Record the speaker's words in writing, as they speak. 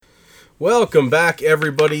Welcome back,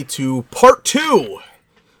 everybody, to part 2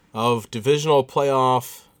 of Divisional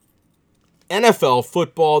Playoff NFL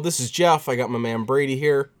football. This is Jeff. I got my man Brady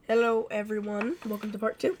here. Hello, everyone. Welcome to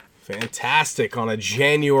part 2. Fantastic. On a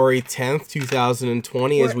January 10th,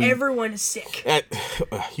 2020. Where everyone is sick.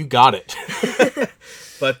 You got it.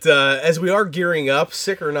 But as we are gearing up,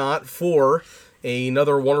 sick or not, for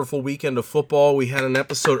another wonderful weekend of football. We had an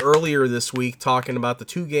episode earlier this week talking about the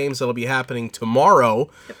 2 games that'll be happening tomorrow,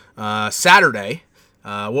 Saturday.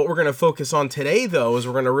 What we're going to focus on today, though, is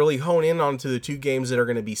we're going to really hone in onto the 2 games that are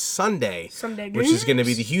going to be Sunday, which is going to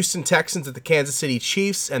be the Houston Texans at the Kansas City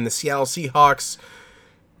Chiefs and the Seattle Seahawks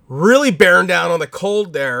really bearing down on the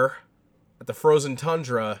cold there at the frozen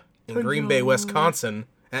tundra in Green Bay, Wisconsin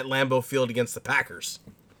at Lambeau Field against the Packers.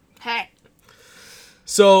 Hey.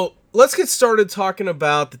 So let's get started talking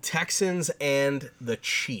about the Texans and the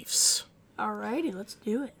Chiefs. Alrighty, let's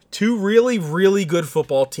do it. 2 really, really good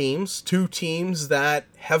football teams. 2 teams that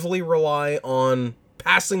heavily rely on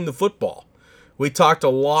passing the football. We talked a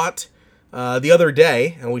lot the other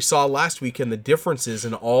day, and we saw last weekend the differences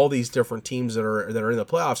in all these different teams that are in the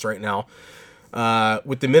playoffs right now.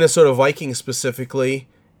 With the Minnesota Vikings specifically,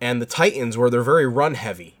 and the Titans, where they're very run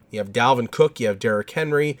heavy. You have Dalvin Cook, you have Derrick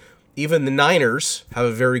Henry. Even the Niners have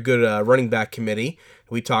a very good running back committee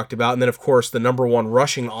we talked about. And then, of course, the number 1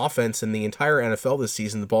 rushing offense in the entire NFL this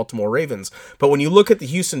season, the Baltimore Ravens. But when you look at the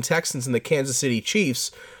Houston Texans and the Kansas City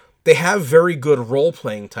Chiefs, they have very good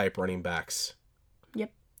role-playing type running backs.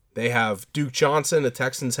 Yep. They have Duke Johnson, the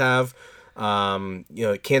Texans have.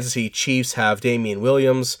 Kansas City Chiefs have Damian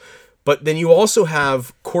Williams. But then you also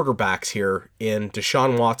have quarterbacks here in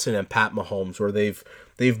Deshaun Watson and Pat Mahomes, where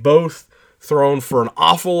they've both thrown for an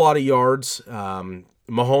awful lot of yards.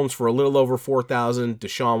 Mahomes for a little over 4,000.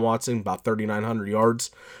 Deshaun Watson about 3,900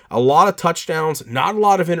 yards. A lot of touchdowns, not a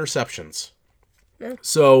lot of interceptions. Yeah.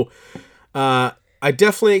 So I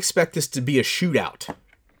definitely expect this to be a shootout.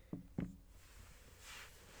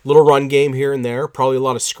 Little run game here and there. Probably a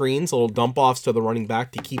lot of screens, little dump-offs to the running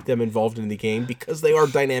back to keep them involved in the game because they are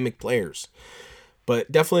dynamic players.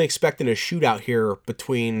 But definitely expecting a shootout here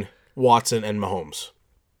between Watson and Mahomes.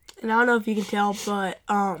 And I don't know if you can tell, but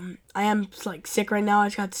I am sick right now. I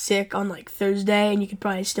just got sick on Thursday, and you can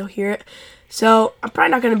probably still hear it. So I'm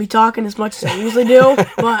probably not going to be talking as much as I usually do,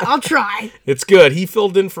 but I'll try. It's good. He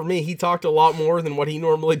filled in for me. He talked a lot more than what he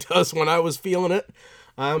normally does when I was feeling it.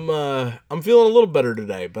 I'm feeling a little better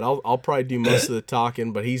today, but I'll probably do most of the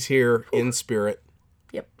talking. But he's here in spirit.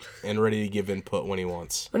 Yep. And ready to give input when he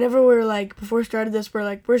wants. Whenever we're before we started this,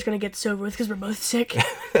 we're just going to get this over with because we're both sick.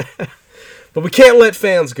 But we can't let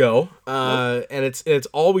fans go, and it's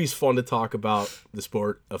always fun to talk about the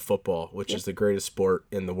sport of football, which is the greatest sport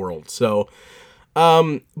in the world. So,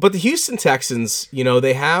 but the Houston Texans,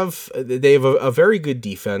 they have a very good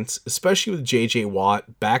defense, especially with J.J.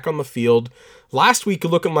 Watt back on the field. Last week,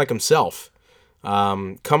 looking like himself,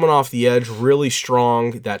 coming off the edge, really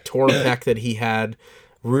strong. That torn pec that he had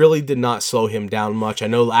really did not slow him down much. I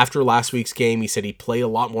know after last week's game, he said he played a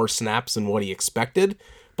lot more snaps than what he expected.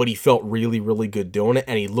 But he felt really, really good doing it,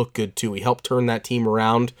 and he looked good too. He helped turn that team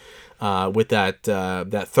around with that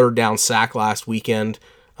 3rd down sack last weekend,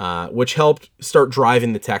 which helped start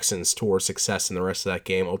driving the Texans towards success in the rest of that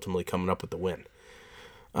game, ultimately coming up with the win.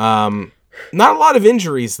 Not a lot of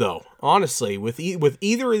injuries, though, honestly. With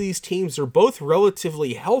either of these teams, they're both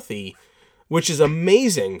relatively healthy, which is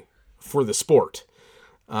amazing for the sport.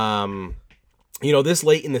 This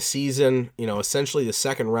late in the season, essentially the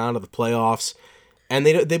second round of the playoffs, and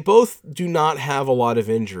they both do not have a lot of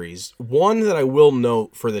injuries. One that I will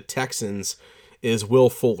note for the Texans is Will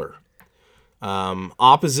Fuller.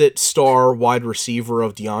 Opposite star wide receiver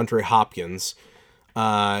of DeAndre Hopkins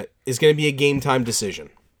is going to be a game-time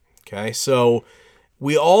decision. Okay, so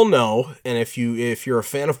we all know, and if you're a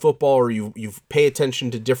fan of football or you pay attention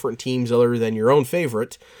to different teams other than your own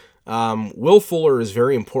favorite, Will Fuller is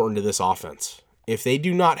very important to this offense. If they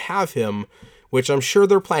do not have him, which I'm sure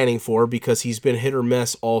they're planning for because he's been hit or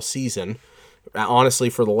miss all season, honestly,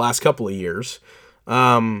 for the last couple of years.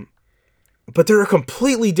 But they're a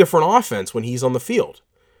completely different offense when he's on the field.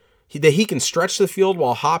 He can stretch the field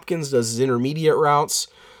while Hopkins does his intermediate routes.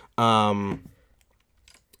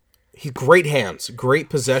 He's great hands, great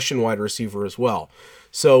possession wide receiver as well.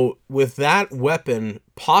 So with that weapon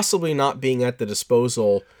possibly not being at the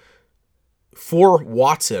disposal for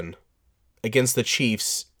Watson against the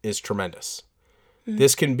Chiefs is tremendous.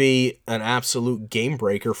 This can be an absolute game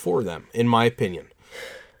breaker for them, in my opinion.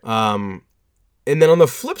 And then on the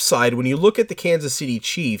flip side, when you look at the Kansas City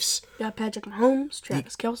Chiefs, You got Patrick Mahomes,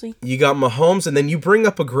 Travis Kelce. You got Mahomes, and then you bring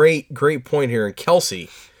up a great point here in Kelce.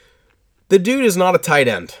 The dude is not a tight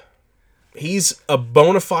end. He's a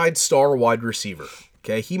bona fide star wide receiver.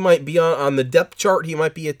 Okay, he might be on the depth chart. He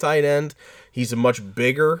might be a tight end. He's a much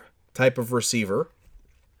bigger type of receiver.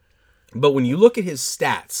 But when you look at his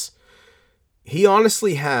stats, he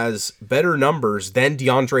honestly has better numbers than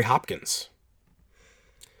DeAndre Hopkins.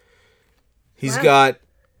 He's got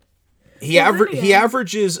he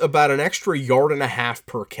averages about an extra yard and a half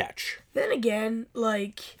per catch. Then again,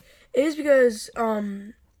 like, it is because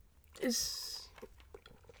I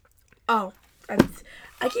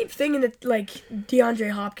keep thinking that like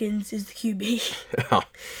DeAndre Hopkins is the QB.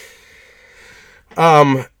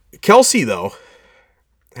 Kelsey though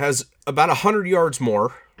has about 100 yards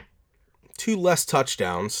more, 2 less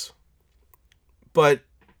touchdowns, but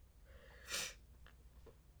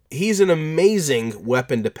he's an amazing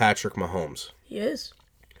weapon to Patrick Mahomes. He is,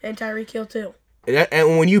 and Tyreek Hill too.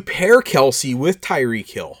 And when you pair Kelsey with Tyreek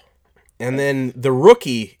Hill, and then the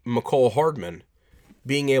rookie McCole Hardman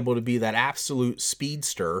being able to be that absolute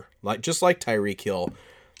speedster, just like Tyreek Hill,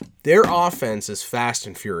 their offense is fast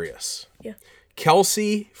and furious. Yeah.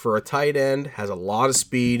 Kelsey, for a tight end, has a lot of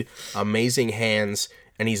speed, amazing hands,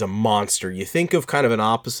 and he's a monster. You think of kind of an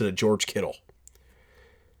opposite of George Kittle.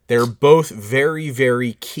 They're both very,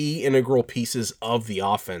 very key integral pieces of the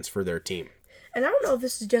offense for their team. And I don't know if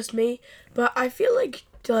this is just me, but I feel like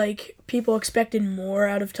people expected more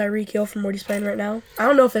out of Tyreek Hill from what he's playing right now. I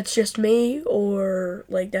don't know if that's just me or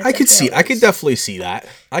like that. I could definitely see that.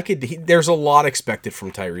 There's a lot expected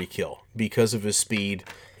from Tyreek Hill because of his speed.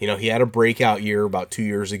 You know, he had a breakout year about 2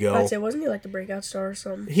 years ago. I'd say, wasn't he like the breakout star or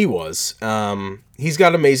something? He was. He's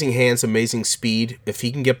got amazing hands, amazing speed. If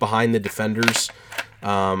he can get behind the defenders,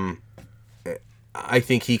 I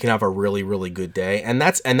think he can have a really, really good day. And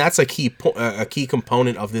that's a key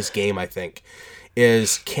component of this game, I think,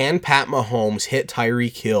 is can Pat Mahomes hit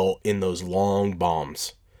Tyreek Hill in those long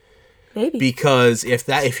bombs? Maybe. Because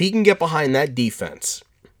if he can get behind that defense,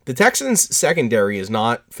 the Texans secondary is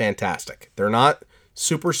not fantastic. They're not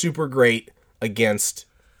super, super great against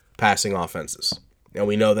passing offenses. And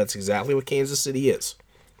we know that's exactly what Kansas City is.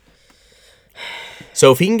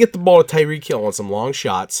 So if he can get the ball to Tyreek Hill on some long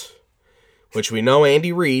shots, which we know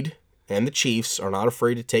Andy Reid and the Chiefs are not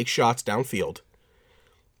afraid to take shots downfield,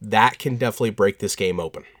 that can definitely break this game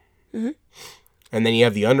open. Mm-hmm. And then you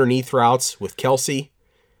have the underneath routes with Kelsey,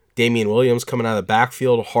 Damian Williams coming out of the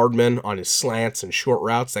backfield, Hardman on his slants and short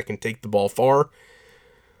routes that can take the ball far.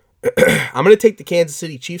 I'm going to take the Kansas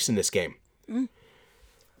City Chiefs in this game. Mm.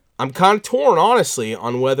 I'm kind of torn, honestly,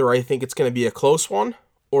 on whether I think it's going to be a close one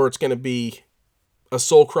or it's going to be a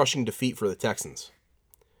soul-crushing defeat for the Texans.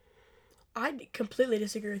 I completely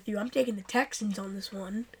disagree with you. I'm taking the Texans on this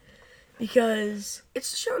one because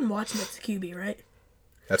it's Deshaun Watson that's the QB, right?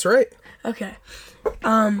 That's right. Okay.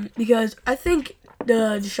 Because I think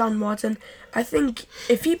the Deshaun Watson, I think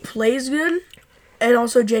if he plays good, and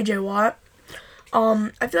also J.J. Watt,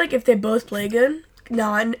 I feel like if they both play good,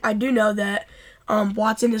 now I do know that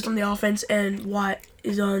Watson is on the offense and Watt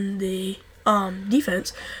is on the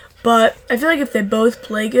defense, but I feel like if they both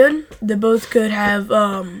play good, they both could have,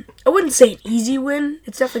 I wouldn't say an easy win.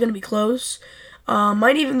 It's definitely going to be close.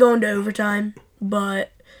 Might even go into overtime,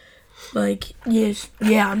 but,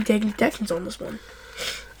 I'm taking the Texans on this one.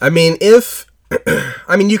 I mean,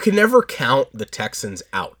 you can never count the Texans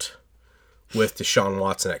out with Deshaun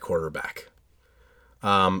Watson at quarterback.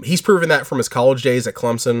 He's proven that from his college days at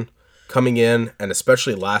Clemson, coming in, and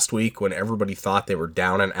especially last week when everybody thought they were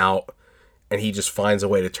down and out, and he just finds a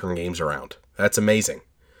way to turn games around. That's amazing.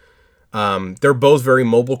 They're both very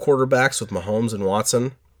mobile quarterbacks with Mahomes and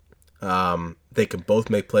Watson. They can both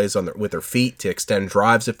make plays with their feet to extend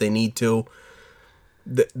drives if they need to.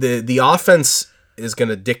 The offense is going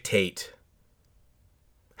to dictate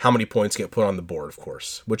how many points get put on the board, of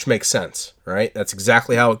course, which makes sense, right? That's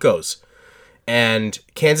exactly how it goes. And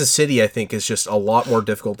Kansas City, I think, is just a lot more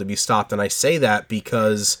difficult to be stopped. And I say that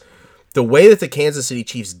because the way that the Kansas City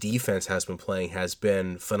Chiefs defense has been playing has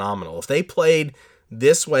been phenomenal. If they played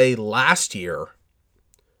this way last year,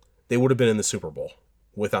 they would have been in the Super Bowl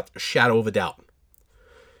without a shadow of a doubt.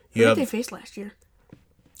 Who did they face last year?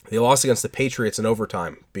 They lost against the Patriots in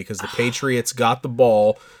overtime because the Patriots got the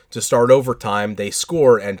ball to start overtime. They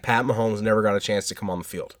scored, and Pat Mahomes never got a chance to come on the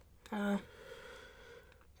field.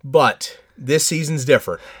 But this season's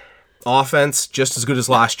different. Offense, just as good as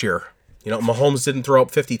last year. You know, Mahomes didn't throw up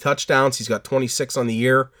 50 touchdowns. He's got 26 on the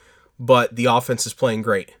year, but the offense is playing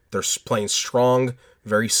great. They're playing strong,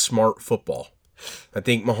 very smart football. I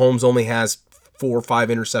think Mahomes only has 4 or 5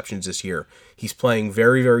 interceptions this year. He's playing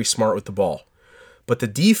very, very smart with the ball. But the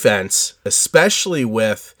defense, especially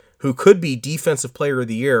with who could be Defensive Player of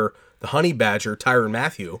the Year, the Honey Badger, Tyrann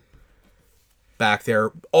Mathieu, back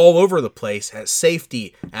there all over the place at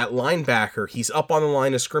safety, at linebacker. He's up on the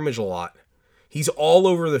line of scrimmage a lot. He's all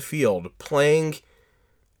over the field playing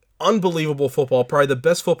unbelievable football, probably the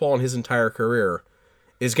best football in his entire career,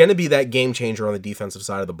 is going to be that game changer on the defensive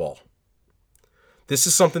side of the ball. This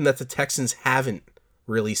is something that the Texans haven't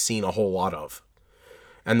really seen a whole lot of.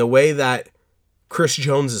 And the way that Chris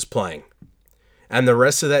Jones is playing and the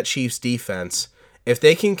rest of that Chiefs defense, if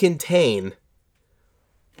they can contain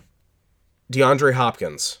DeAndre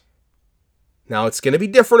Hopkins. Now, it's going to be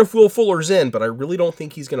different if Will Fuller's in, but I really don't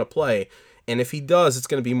think he's going to play. And if he does, it's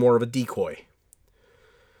going to be more of a decoy.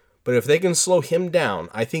 But if they can slow him down,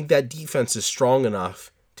 I think that defense is strong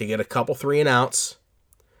enough to get a couple 3-and-outs,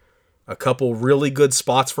 a couple really good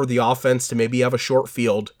spots for the offense to maybe have a short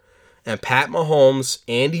field, and Pat Mahomes,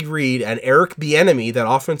 Andy Reid, and Eric Bieniemy, that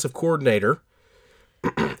offensive coordinator,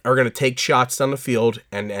 are going to take shots down the field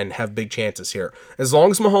and have big chances here. As long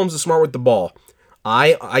as Mahomes is smart with the ball,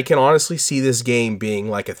 I can honestly see this game being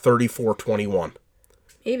like a 34-21.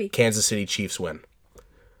 Maybe. Kansas City Chiefs win.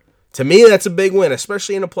 To me, that's a big win,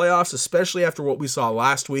 especially in the playoffs, especially after what we saw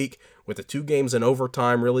last week with the 2 games in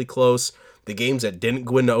overtime really close. The games that didn't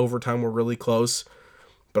go into overtime were really close.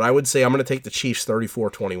 But I would say I'm going to take the Chiefs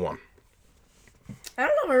 34-21. I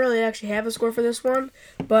don't know if I really actually have a score for this one,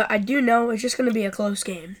 but I do know it's just going to be a close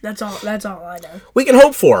game. That's all I know. We can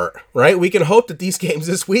hope for it, right? We can hope that these games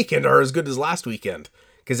this weekend are as good as last weekend,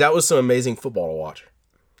 because that was some amazing football to watch.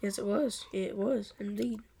 Yes, it was. It was,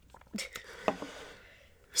 indeed.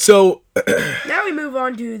 So, now we move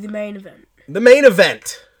on to the main event. The main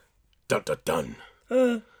event. Dun, dun, dun.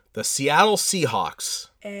 The Seattle Seahawks.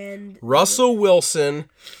 And Russell Wilson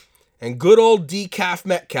and good old DK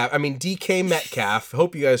Metcalf.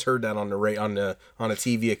 Hope you guys heard that on a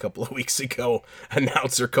TV a couple of weeks ago.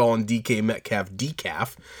 Announcer calling DK Metcalf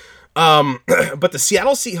decaf. But the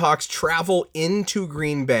Seattle Seahawks travel into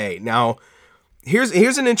Green Bay. Now, here's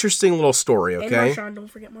an interesting little story, okay? And Marshawn, don't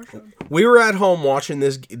forget Marshawn. We were at home watching the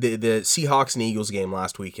Seahawks and Eagles game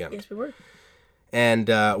last weekend. Yes, we were. And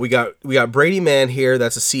we got Brady Man here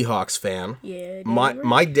that's a Seahawks fan. Yeah.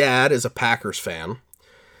 My dad is a Packers fan.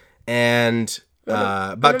 And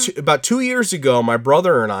about 2 years ago, my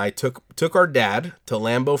brother and I took our dad to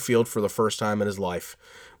Lambeau Field for the first time in his life.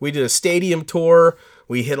 We did a stadium tour.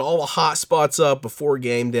 We hit all the hot spots up before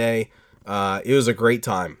game day. It was a great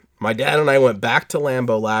time. My dad and I went back to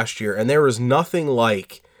Lambeau last year, and there was nothing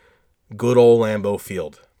like good old Lambeau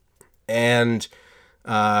Field. And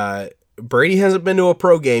Brady hasn't been to a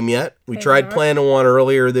pro game yet. We tried planning one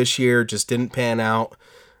earlier this year, just didn't pan out.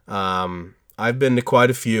 I've been to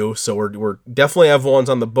quite a few, so we're definitely have ones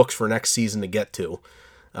on the books for next season to get to.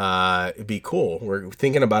 It'd be cool. We're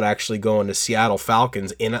thinking about actually going to Seattle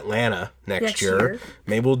Falcons in Atlanta next year.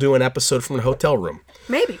 Maybe we'll do an episode from the hotel room.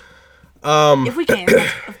 Maybe. If we can,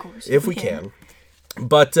 of course. If we can.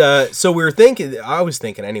 But, so I was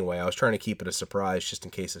thinking anyway, I was trying to keep it a surprise just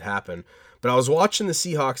in case it happened. But I was watching the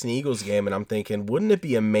Seahawks and Eagles game, and I'm thinking, wouldn't it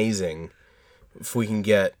be amazing if we can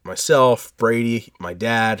get myself, Brady, my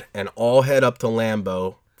dad, and all head up to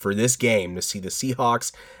Lambeau for this game to see the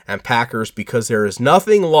Seahawks and Packers, because there is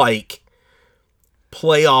nothing like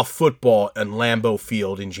playoff football in Lambeau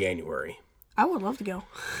Field in January. I would love to go.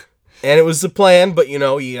 And it was the plan, but you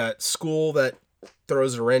got school that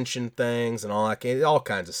throws a wrench in things and all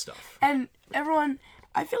kinds of stuff. And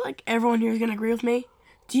I feel like everyone here is going to agree with me.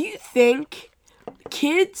 Do you think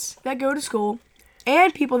kids that go to school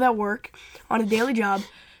and people that work on a daily job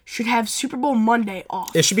should have Super Bowl Monday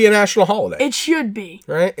off? It should be a national holiday. It should be.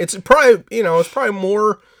 Right? It's probably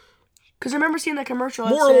more... Because I remember seeing that commercial.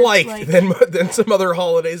 More like than some other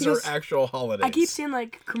holidays or actual holidays. I keep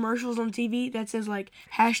seeing commercials on TV that says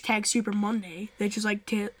hashtag Super Monday. That just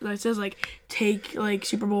that says take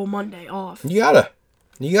Super Bowl Monday off. You gotta.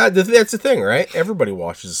 That's the thing, right? Everybody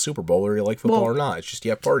watches the Super Bowl, whether you like football or not. It's just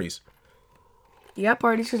you have parties. You got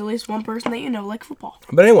parties because at least one person that you know like football.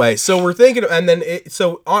 But anyway, so we're thinking, and then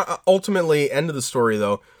ultimately, end of the story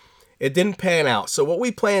though, it didn't pan out. So what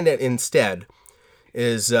we planned instead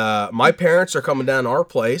is my parents are coming down to our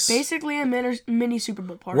place. Basically a mini Super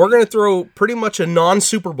Bowl party. We're going to throw pretty much a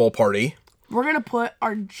non-Super Bowl party. We're going to put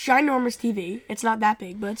our ginormous TV, it's not that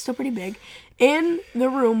big, but it's still pretty big, in the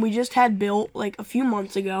room we just had built a few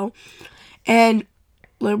months ago. And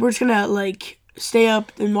we're just going to stay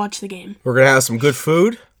up and watch the game. We're going to have some good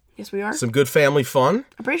food. Yes, we are. Some good family fun.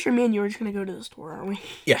 I'm pretty sure me and you are just going to go to the store, aren't we?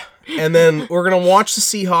 Yeah. And then we're going to watch the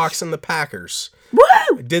Seahawks and the Packers. Woo!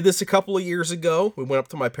 I did this a couple of years ago. We went up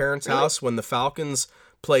to my parents' house when the Falcons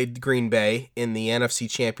played Green Bay in the NFC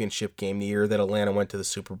Championship game the year that Atlanta went to the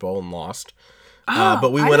Super Bowl and lost.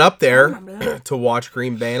 But we went up there to watch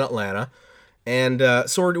Green Bay and Atlanta. And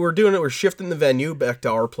so we're doing it. We're shifting the venue back to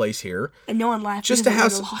our place here, And no one laughed just to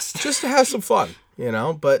have some fun, you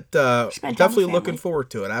know. But definitely looking forward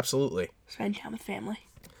to it. Absolutely. Spend time with family.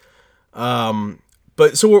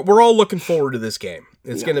 But so we're all looking forward to this game.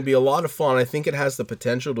 It's going to be a lot of fun. I think it has the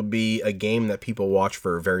potential to be a game that people watch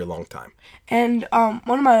for a very long time. And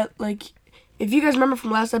one of my, like, if you guys remember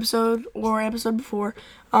from last episode or episode before,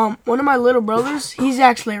 one of my little brothers, he's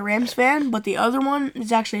actually a Rams fan, but the other one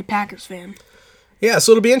is actually a Packers fan. Yeah,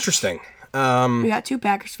 so it'll be interesting. We got 2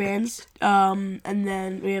 Packers fans, and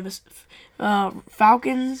then we have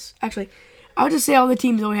Falcons. Actually, I'll just say all the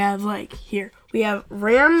teams that we have, like, here. We have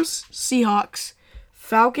Rams, Seahawks,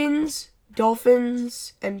 Falcons,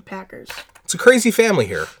 Dolphins, and Packers. It's a crazy family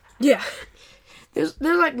here. Yeah. There's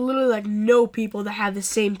like literally like no people that have the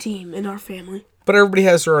same team in our family. But everybody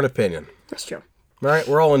has their own opinion. That's true. Right?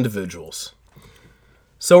 We're all individuals.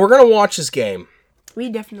 So we're going to watch this game. We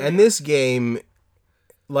definitely And this game,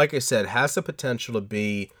 like I said, has the potential to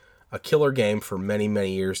be a killer game for many,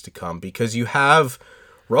 many years to come because you have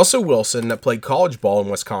Russell Wilson that played college ball in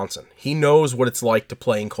Wisconsin. He knows what it's like to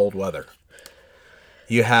play in cold weather.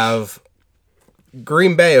 You have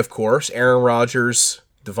Green Bay, of course, Aaron Rodgers,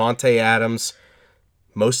 Devontae Adams,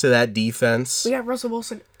 most of that defense. We got Russell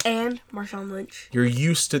Wilson and Marshawn Lynch. They're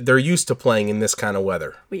used to playing in this kind of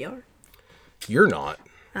weather. We are. You're not.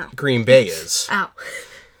 Ow. Green Bay is. Ow.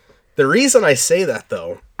 The reason I say that,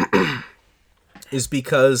 though, is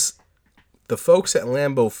because the folks at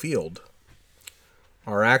Lambeau Field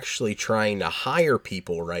are actually trying to hire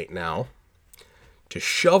people right now to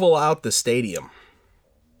shovel out the stadium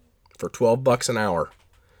for $12 an hour.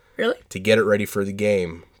 Really? To get it ready for the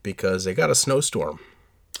game because they got a snowstorm.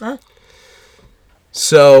 Huh?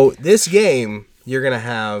 So this game you're gonna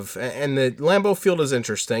have, and the Lambeau Field is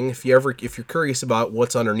interesting. If you're curious about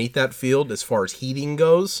what's underneath that field as far as heating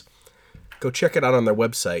goes, go check it out on their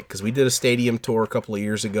website because we did a stadium tour a couple of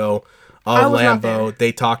years ago of Lambeau.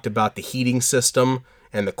 They talked about the heating system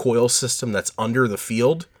and the coil system that's under the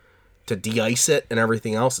field to de-ice it and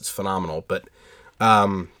everything else. It's phenomenal, but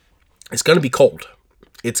it's gonna be cold.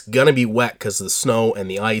 It's going to be wet because of the snow and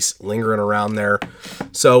the ice lingering around there.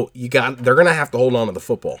 So they're going to have to hold on to the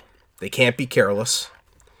football. They can't be careless.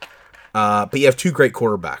 But you have 2 great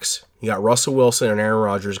quarterbacks. You got Russell Wilson and Aaron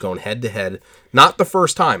Rodgers going head to head. Not the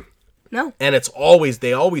first time. No. And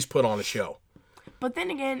they always put on a show. But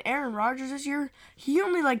then again, Aaron Rodgers this year, he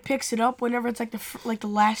only like picks it up whenever it's like the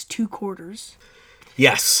last 2 quarters.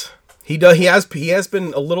 Yes. He does. He has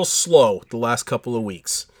been a little slow the last couple of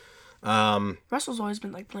weeks. Russell's always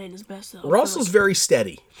been like playing his best though. Russell's very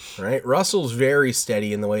steady, right? Russell's very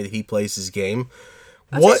steady in the way that he plays his game.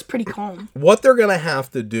 That's pretty calm. What they're going to have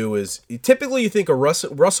to do is, typically you think of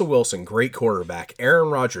Russell Wilson, great quarterback. Aaron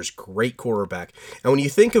Rodgers, great quarterback. And when you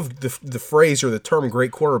think of the phrase or the term great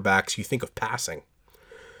quarterbacks, you think of passing.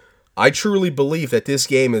 I truly believe that this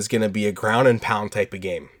game is going to be a ground and pound type of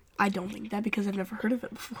game. I don't think that because I've never heard of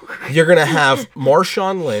it before. You're going to have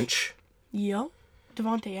Marshawn Lynch. Yep.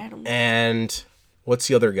 Devontae Adams. And what's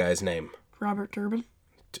the other guy's name? Robert Turbin.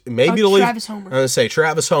 Maybe Travis Homer. I'm going to say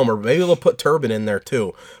Travis Homer. Maybe they'll put Turbin in there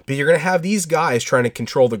too. But you're going to have these guys trying to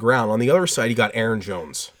control the ground. On the other side, you got Aaron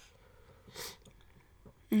Jones.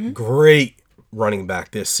 Mm-hmm. Great running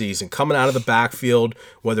back this season. Coming out of the backfield,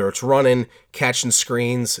 whether it's running, catching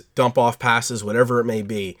screens, dump off passes, whatever it may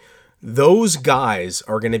be. Those guys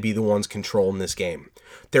are going to be the ones controlling this game.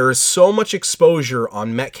 There is so much exposure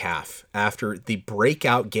on Metcalf after the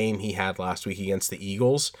breakout game he had last week against the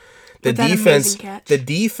Eagles. The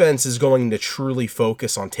defense is going to truly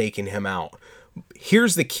focus on taking him out.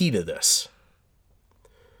 Here's the key to this.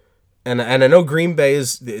 And I know Green Bay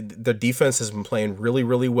the defense has been playing really,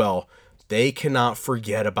 really well. They cannot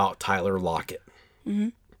forget about Tyler Lockett. Mm-hmm.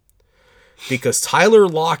 Because Tyler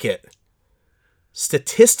Lockett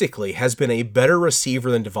statistically has been a better receiver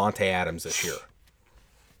than Devontae Adams this year.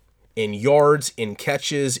 In yards, in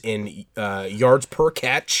catches, in yards per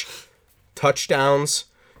catch, touchdowns,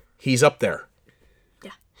 he's up there.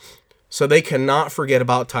 Yeah. So they cannot forget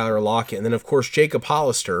about Tyler Lockett. And then, of course, Jacob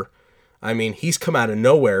Hollister. I mean, he's come out of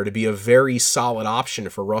nowhere to be a very solid option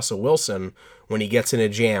for Russell Wilson when he gets in a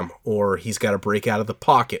jam or he's got to break out of the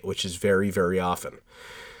pocket, which is very, very often.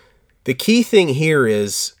 The key thing here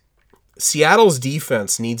is Seattle's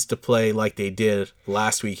defense needs to play like they did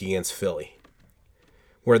last week against Philly,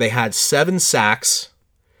 where they had 7 sacks.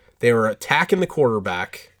 They were attacking the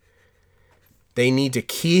quarterback. They need to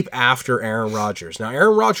keep after Aaron Rodgers. Now,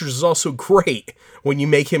 Aaron Rodgers is also great when you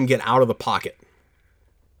make him get out of the pocket.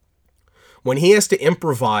 When he has to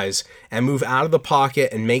improvise and move out of the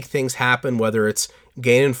pocket and make things happen, whether it's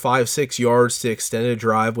gaining 5-6 yards to extend a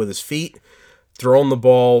drive with his feet, throwing the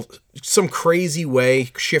ball some crazy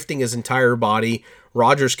way, shifting his entire body.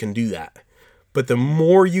 Rodgers can do that. But the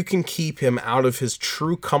more you can keep him out of his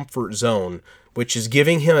true comfort zone, which is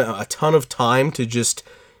giving him a ton of time to just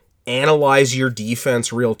analyze your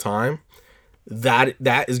defense real time,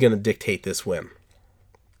 that is going to dictate this win.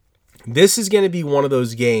 This is going to be one of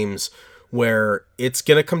those games where it's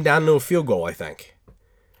going to come down to a field goal, I think.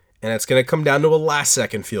 And it's going to come down to a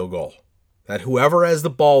last-second field goal. That whoever has the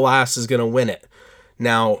ball last is going to win it.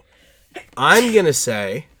 Now, I'm going to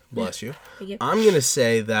say, bless you, I'm going to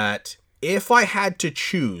say that if I had to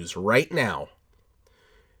choose right now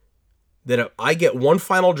that if I get one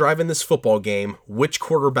final drive in this football game, which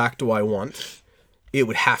quarterback do I want? It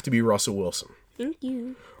would have to be Russell Wilson. Thank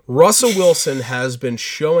you. Russell Wilson has been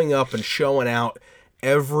showing up and showing out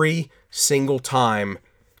every single time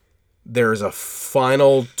there's a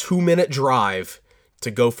final 2-minute drive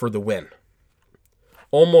to go for the win.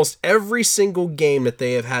 Almost every single game that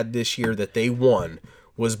they have had this year that they won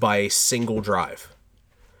was by a single drive.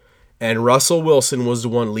 And Russell Wilson was the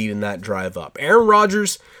one leading that drive up. Aaron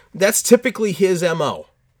Rodgers, that's typically his MO.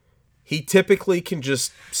 He typically can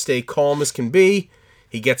just stay calm as can be.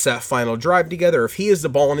 He gets that final drive together. If he has the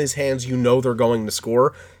ball in his hands, you know they're going to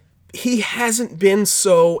score. He hasn't been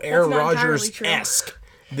so Aaron Rodgers-esque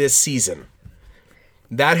this season.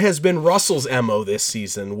 That has been Russell's MO this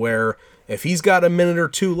season, where if he's got a minute or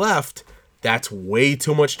two left, that's way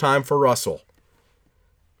too much time for Russell.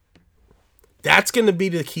 That's going to be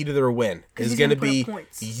the key to their win. Is going to be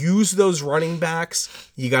use those running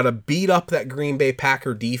backs. You got to beat up that Green Bay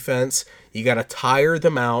Packer defense. You got to tire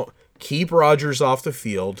them out. Keep Rodgers off the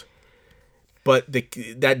field. But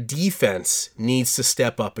that defense needs to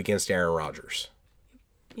step up against Aaron Rodgers.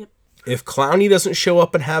 Yep. If Clowney doesn't show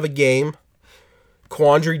up and have a game,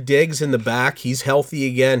 Quandre Diggs in the back, he's healthy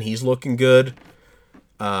again. He's looking good.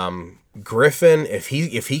 Griffin,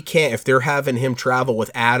 if they're having him travel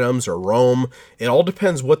with Adams or Rome, it all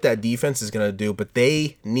depends what that defense is going to do, but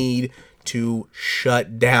they need to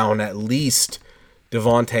shut down at least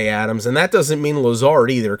Devontae Adams, and that doesn't mean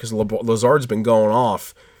Lazard either, because Lazard's been going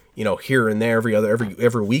off, here and there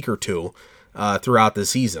every week or two throughout the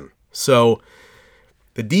season. So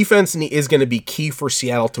the defense is going to be key for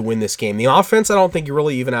Seattle to win this game. The offense, I don't think you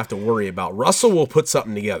really even have to worry about. Russell will put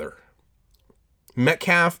something together.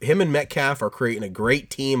 Him and Metcalf are creating a great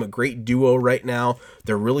team, a great duo right now.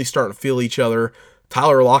 They're really starting to feel each other.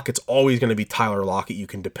 Tyler Lockett's always going to be Tyler Lockett. You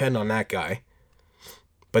can depend on that guy.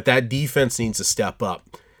 But that defense needs to step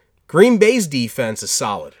up. Green Bay's defense is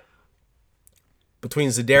solid. Between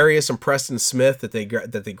Za'Darius and Preston Smith that they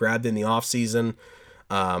grabbed in the offseason,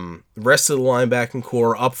 the rest of the linebacking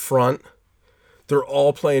core up front, they're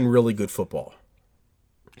all playing really good football.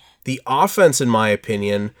 The offense, in my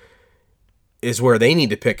opinion, is where they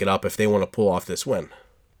need to pick it up if they want to pull off this win.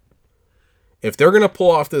 If they're going to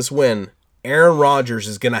pull off this win, Aaron Rodgers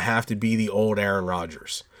is going to have to be the old Aaron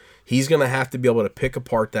Rodgers. He's going to have to be able to pick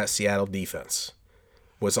apart that Seattle defense,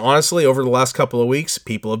 which honestly, over the last couple of weeks,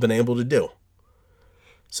 people have been able to do.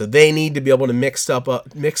 So they need to be able to mix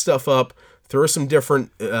stuff up, throw some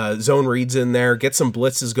different zone reads in there, get some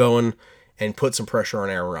blitzes going, and put some pressure on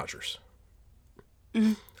Aaron Rodgers.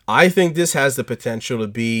 Mm-hmm. I think this has the potential to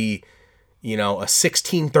be a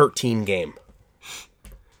 16-13 game.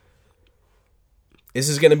 This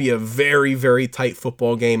is going to be a very, very tight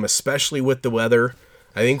football game, especially with the weather.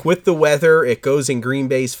 I think with the weather, it goes in Green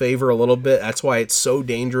Bay's favor a little bit. That's why it's so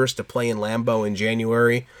dangerous to play in Lambeau in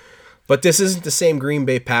January. But this isn't the same Green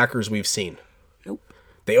Bay Packers we've seen. Nope.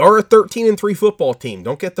 They are a 13-3 football team.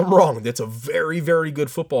 Don't get them wrong. It's a very, very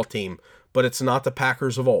good football team, but it's not the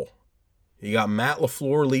Packers of old. You got Matt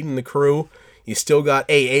LaFleur leading the crew. You still got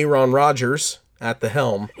Aaron Rodgers at the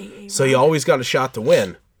helm, so you always got a shot to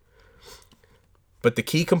win. But the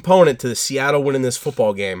key component to the Seattle winning this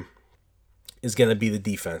football game is going to be the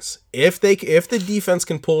defense. If the defense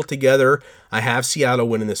can pull it together, I have Seattle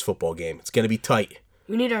winning this football game. It's going to be tight.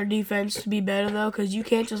 We need our defense to be better, though, because you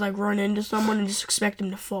can't just run into someone and just expect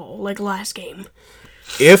them to fall, like last game.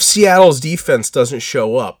 If Seattle's defense doesn't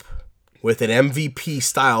show up with an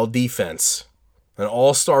MVP-style defense, an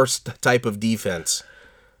all-star type of defense,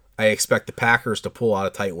 I expect the Packers to pull out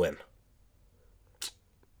a tight win.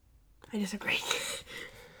 I disagree.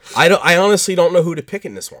 I honestly don't know who to pick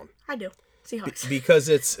in this one. I do. Seahawks. Because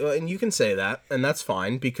it's, and you can say that, and that's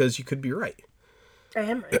fine, because you could be right. I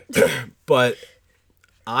am right. But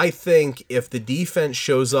I think if the defense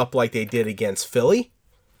shows up like they did against Philly,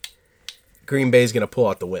 Green Bay's going to pull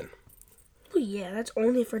out the win. Oh, yeah, that's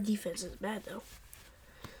only for defense. It's bad, though.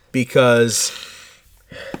 Because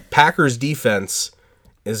Packers defense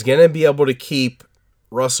is going to be able to keep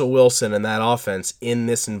Russell Wilson and that offense in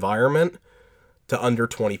this environment to under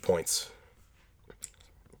 20 points.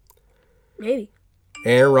 Maybe.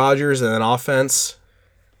 Aaron Rodgers and an offense,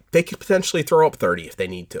 they could potentially throw up 30 if they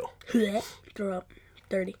need to. Throw up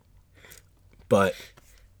 30. But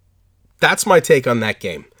that's my take on that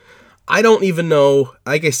game. I don't even know.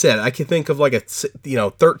 Like I said, I could think of like a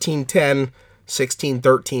 13-10,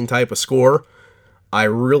 16-13 type of score. I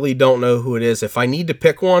really don't know who it is. If I need to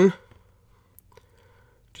pick one,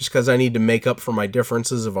 just because I need to make up for my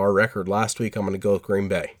differences of our record last week, I'm going to go with Green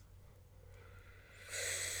Bay.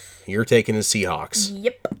 You're taking the Seahawks.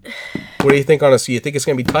 Yep. What do you think on this? You think it's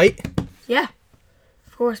going to be tight? Yeah.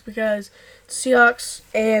 Of course, because the Seahawks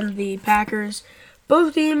and the Packers,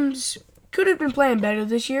 both teams could have been playing better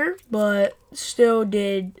this year, but still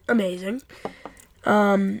did amazing.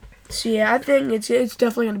 So yeah, I think it's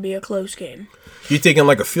definitely going to be a close game. You taking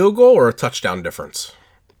like a field goal or a touchdown difference?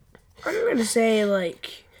 I'm going to say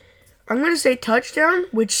touchdown,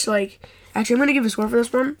 which actually I'm going to give a score for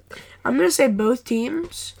this one. I'm going to say both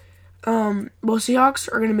teams, Seahawks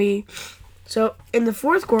are going to be, so in the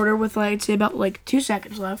fourth quarter with I'd say about 2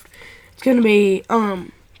 seconds left, it's going to be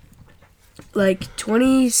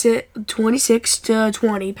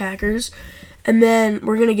 26-20 Packers, and then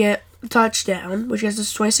we're going to get a touchdown, which gets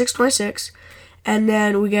us 26-26, and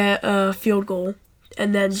then we get a field goal,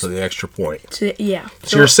 and then So the extra point. So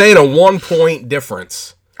you're saying a 1 point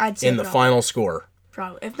difference I'd say in the probably. final score.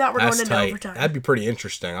 Probably. If not, we're That's going into tight. overtime. That'd be pretty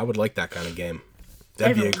interesting. I would like that kind of game.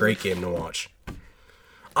 That'd be a Definitely. great game to watch.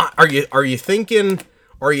 Are you thinking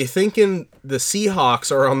the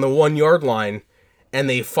Seahawks are on the 1 yard line and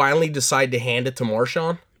they finally decide to hand it to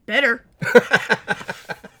Marshawn? Better.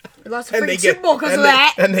 We lost the freaking Super Bowl because of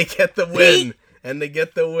that. And they get the win. And they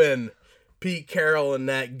get the win. Pete Carroll and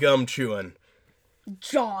that gum chewing.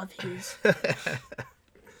 Jaw these.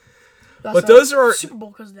 But those are our Super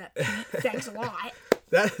Bowl because of that. Thanks a lot.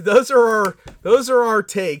 those are our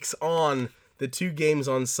takes on the 2 games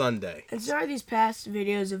on Sunday. And sorry these past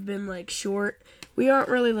videos have been short. We aren't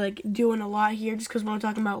really doing a lot here just because we're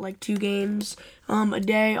talking about 2 games a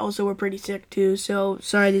day. Also, we're pretty sick too, so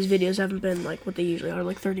sorry these videos haven't been what they usually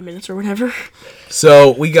are, 30 minutes or whatever.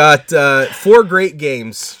 So we got 4 great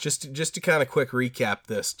games. Just to kind of quick recap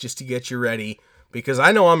this, just to get you ready, because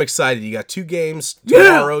I know I'm excited. You got 2 games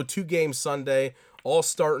tomorrow, 2 games Sunday, all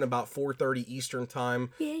starting about 4:30 Eastern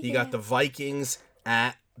time. You got the Vikings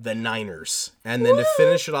at the Niners, and then to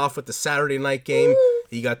finish it off with the Saturday night game,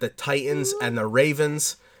 you got the Titans and the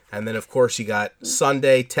Ravens, and then of course you got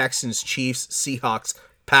Sunday Texans, Chiefs, Seahawks,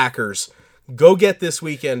 Packers. Go get this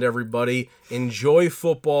weekend, everybody. Enjoy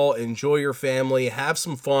football, enjoy your family, have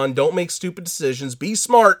some fun, don't make stupid decisions, be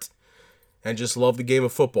smart, and just love the game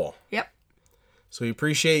of football. Yep. So we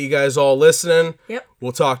appreciate you guys all listening. Yep.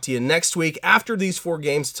 We'll talk to you next week after these 4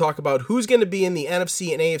 games to talk about who's going to be in the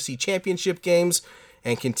NFC and AFC championship games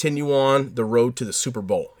and continue on the road to the Super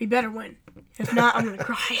Bowl. We better win. If not, I'm going to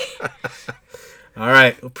cry. All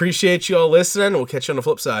right. Appreciate you all listening. We'll catch you on the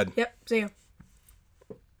flip side. Yep. See ya.